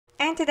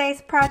And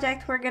today's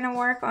project, we're gonna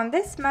work on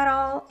this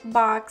Matal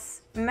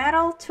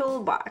Tool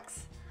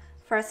Box.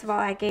 First of all,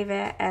 I gave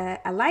it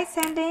a light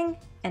sanding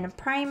and a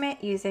prime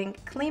it using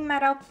clean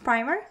metal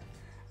primer.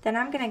 Then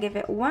I'm gonna give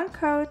it one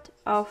coat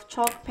of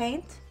chalk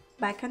paint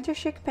by Country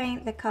Chic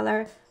Paint, the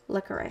color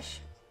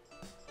Liquorice.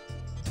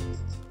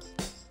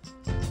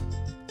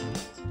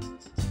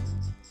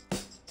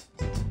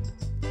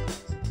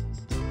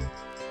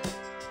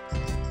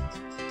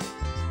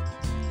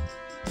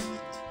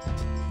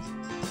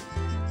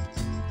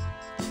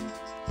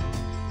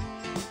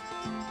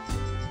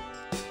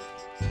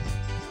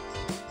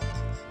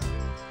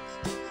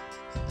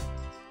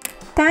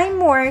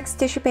 Timeworks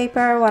tissue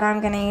paper, what I'm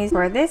gonna use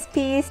for this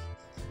piece.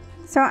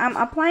 So I'm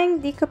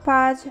applying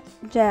Decoupage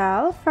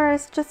Gel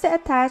first just to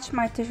attach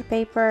my tissue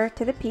paper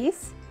to the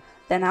piece.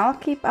 Then I'll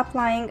keep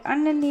applying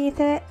underneath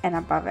it and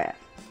above it.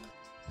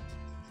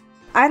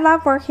 I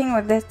love working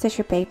with this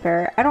tissue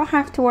paper. I don't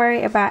have to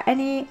worry about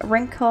any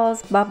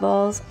wrinkles,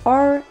 bubbles,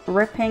 or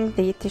ripping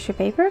the tissue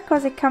paper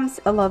because it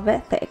comes a little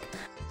bit thick.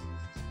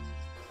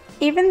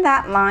 Even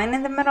that line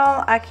in the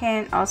middle, I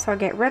can also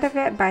get rid of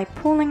it by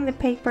pulling the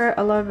paper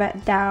a little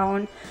bit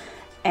down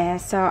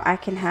so I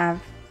can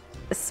have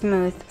a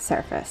smooth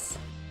surface.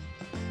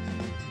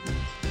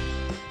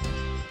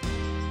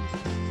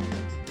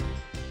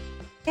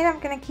 And I'm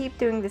gonna keep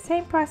doing the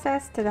same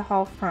process to the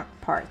whole front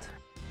part.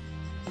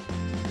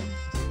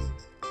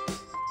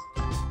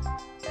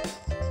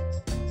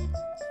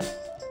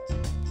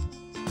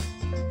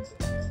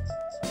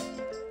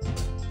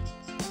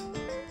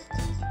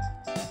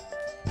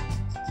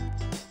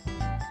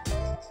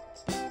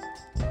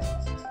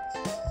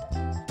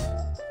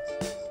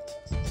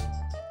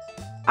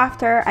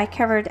 After I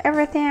covered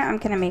everything, I'm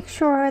gonna make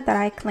sure that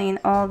I clean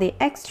all the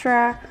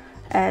extra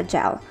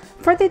gel.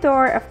 For the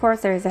door, of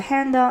course, there is a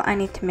handle. I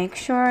need to make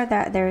sure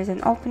that there is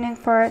an opening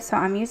for it, so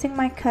I'm using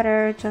my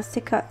cutter just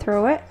to cut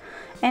through it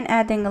and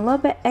adding a little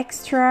bit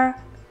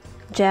extra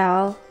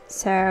gel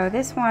so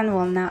this one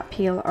will not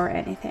peel or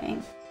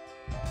anything.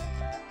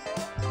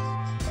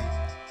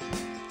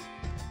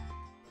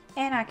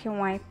 And I can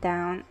wipe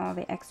down all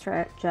the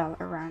extra gel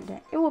around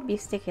it. It will be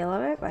sticky a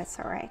little bit, but it's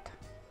alright.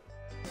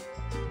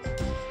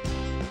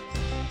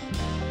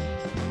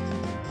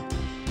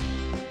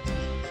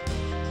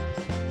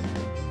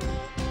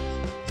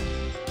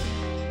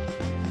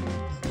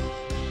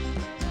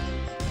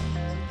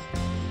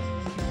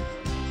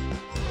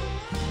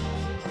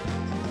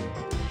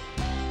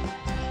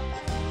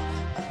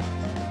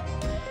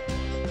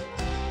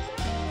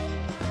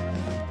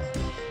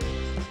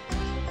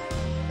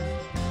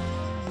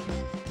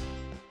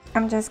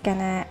 I'm just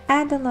gonna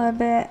add a little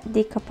bit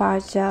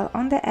decoupage gel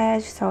on the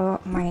edge so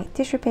my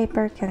tissue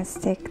paper can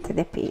stick to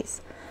the piece.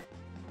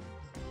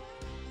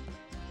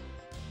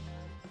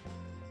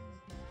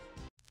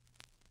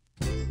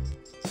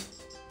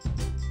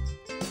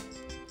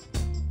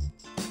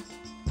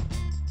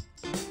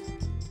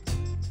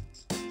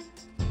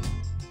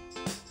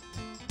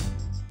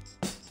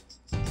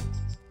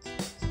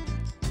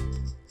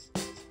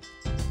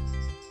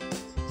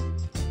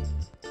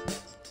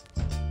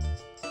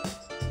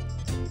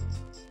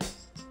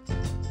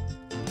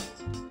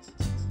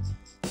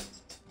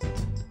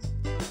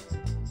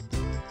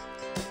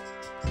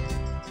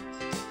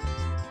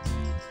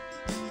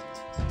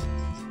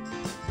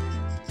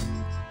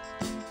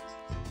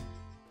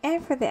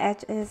 And for the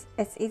edges,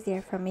 it's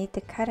easier for me to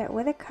cut it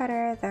with a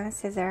cutter than a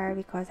scissor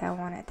because I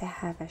want it to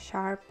have a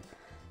sharp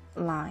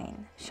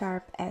line,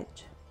 sharp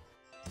edge.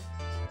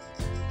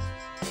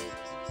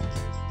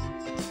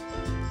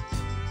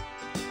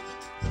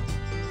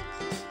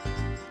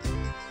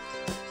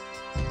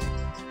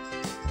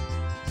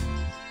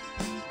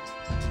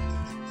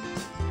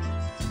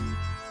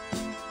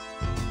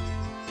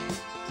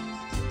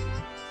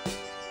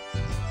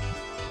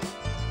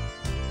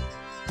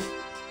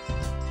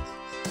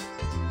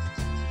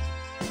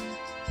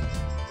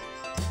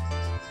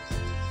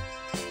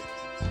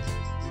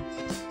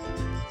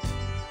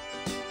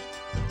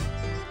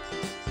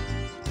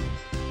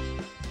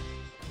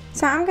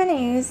 So I'm gonna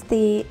use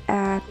the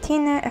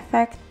Patina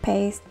Effect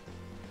paste.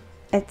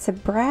 It's a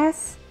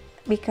brass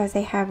because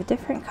they have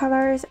different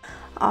colors.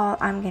 All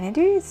I'm gonna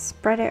do is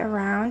spread it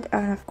around,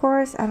 and of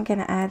course I'm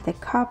gonna add the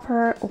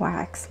copper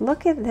wax.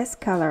 Look at this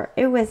color,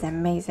 it was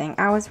amazing.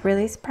 I was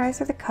really surprised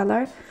with the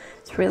color.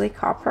 It's really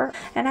copper,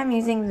 and I'm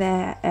using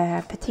the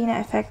Patina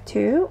Effect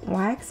 2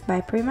 wax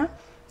by Prima.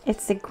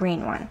 It's the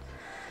green one.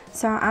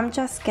 So I'm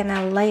just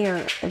gonna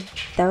layer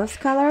those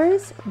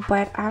colors,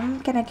 but I'm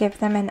gonna give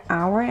them an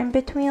hour in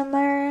between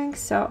layering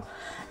so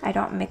I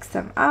don't mix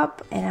them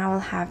up and I will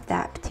have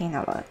that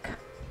patina look.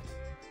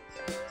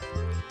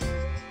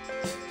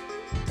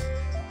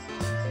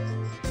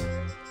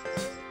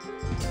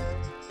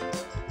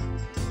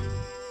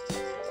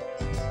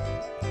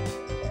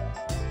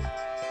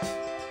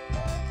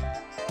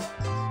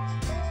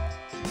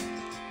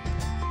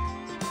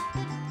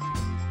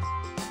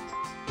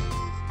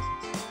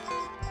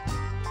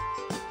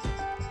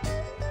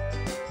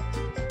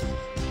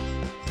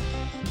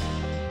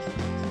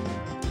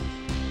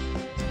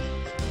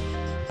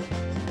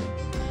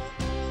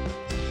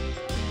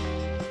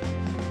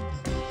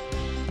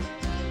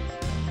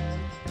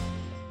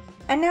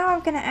 And now I'm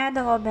gonna add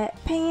a little bit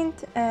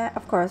paint,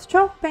 of course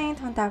chalk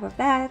paint on top of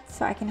that,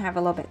 so I can have a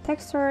little bit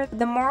texture.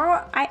 The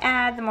more I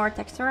add, the more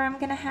texture I'm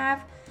gonna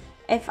have.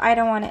 If I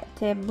don't want it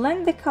to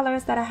blend the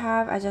colors that I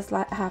have, I just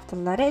have to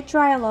let it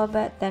dry a little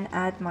bit, then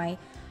add my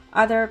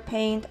other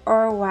paint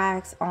or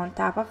wax on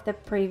top of the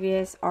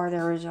previous or the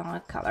original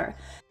color.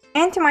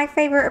 And to my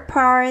favorite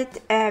part,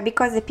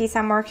 because the piece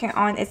I'm working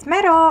on is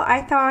metal,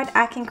 I thought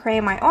I can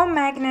create my own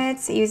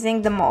magnets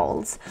using the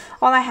molds.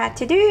 All I had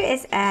to do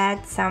is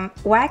add some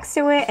wax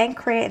to it and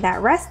create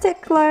that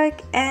rustic look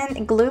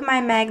and glue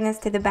my magnets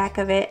to the back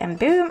of it, and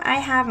boom, I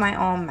have my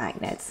own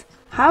magnets.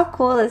 How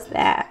cool is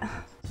that?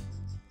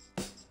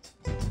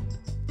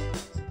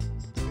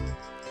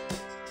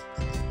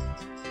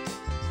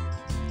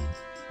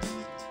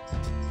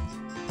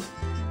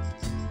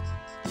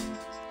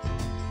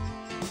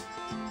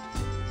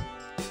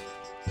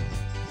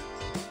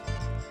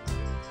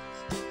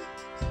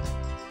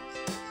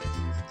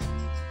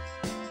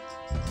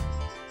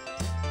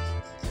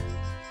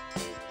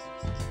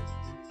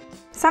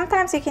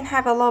 Sometimes you can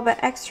have a little bit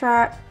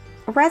extra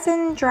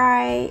resin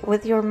dry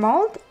with your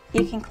mold.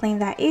 You can clean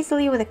that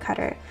easily with a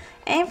cutter.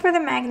 And for the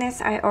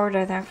magnets, I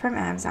ordered them from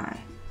Amazon.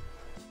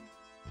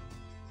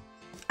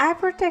 I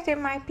protected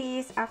my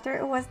piece after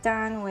it was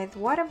done with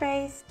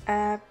water-based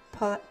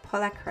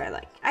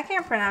polyacrylic. I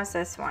can't pronounce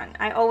this one.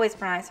 I always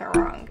pronounce it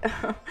wrong.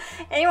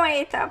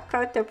 Anyway, top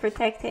coat to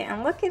protect it,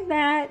 and look at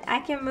that. I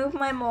can move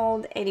my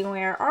mold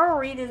anywhere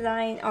or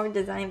redesign or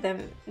design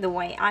them the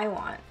way I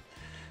want.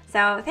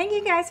 So thank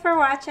you guys for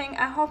watching.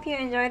 I hope you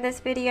enjoyed this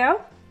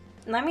video.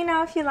 Let me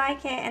know if you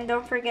like it, and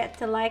don't forget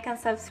to like and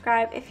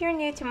subscribe if you're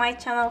new to my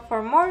channel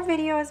for more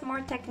videos,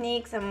 more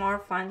techniques, and more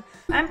fun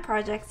and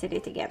projects to do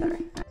together.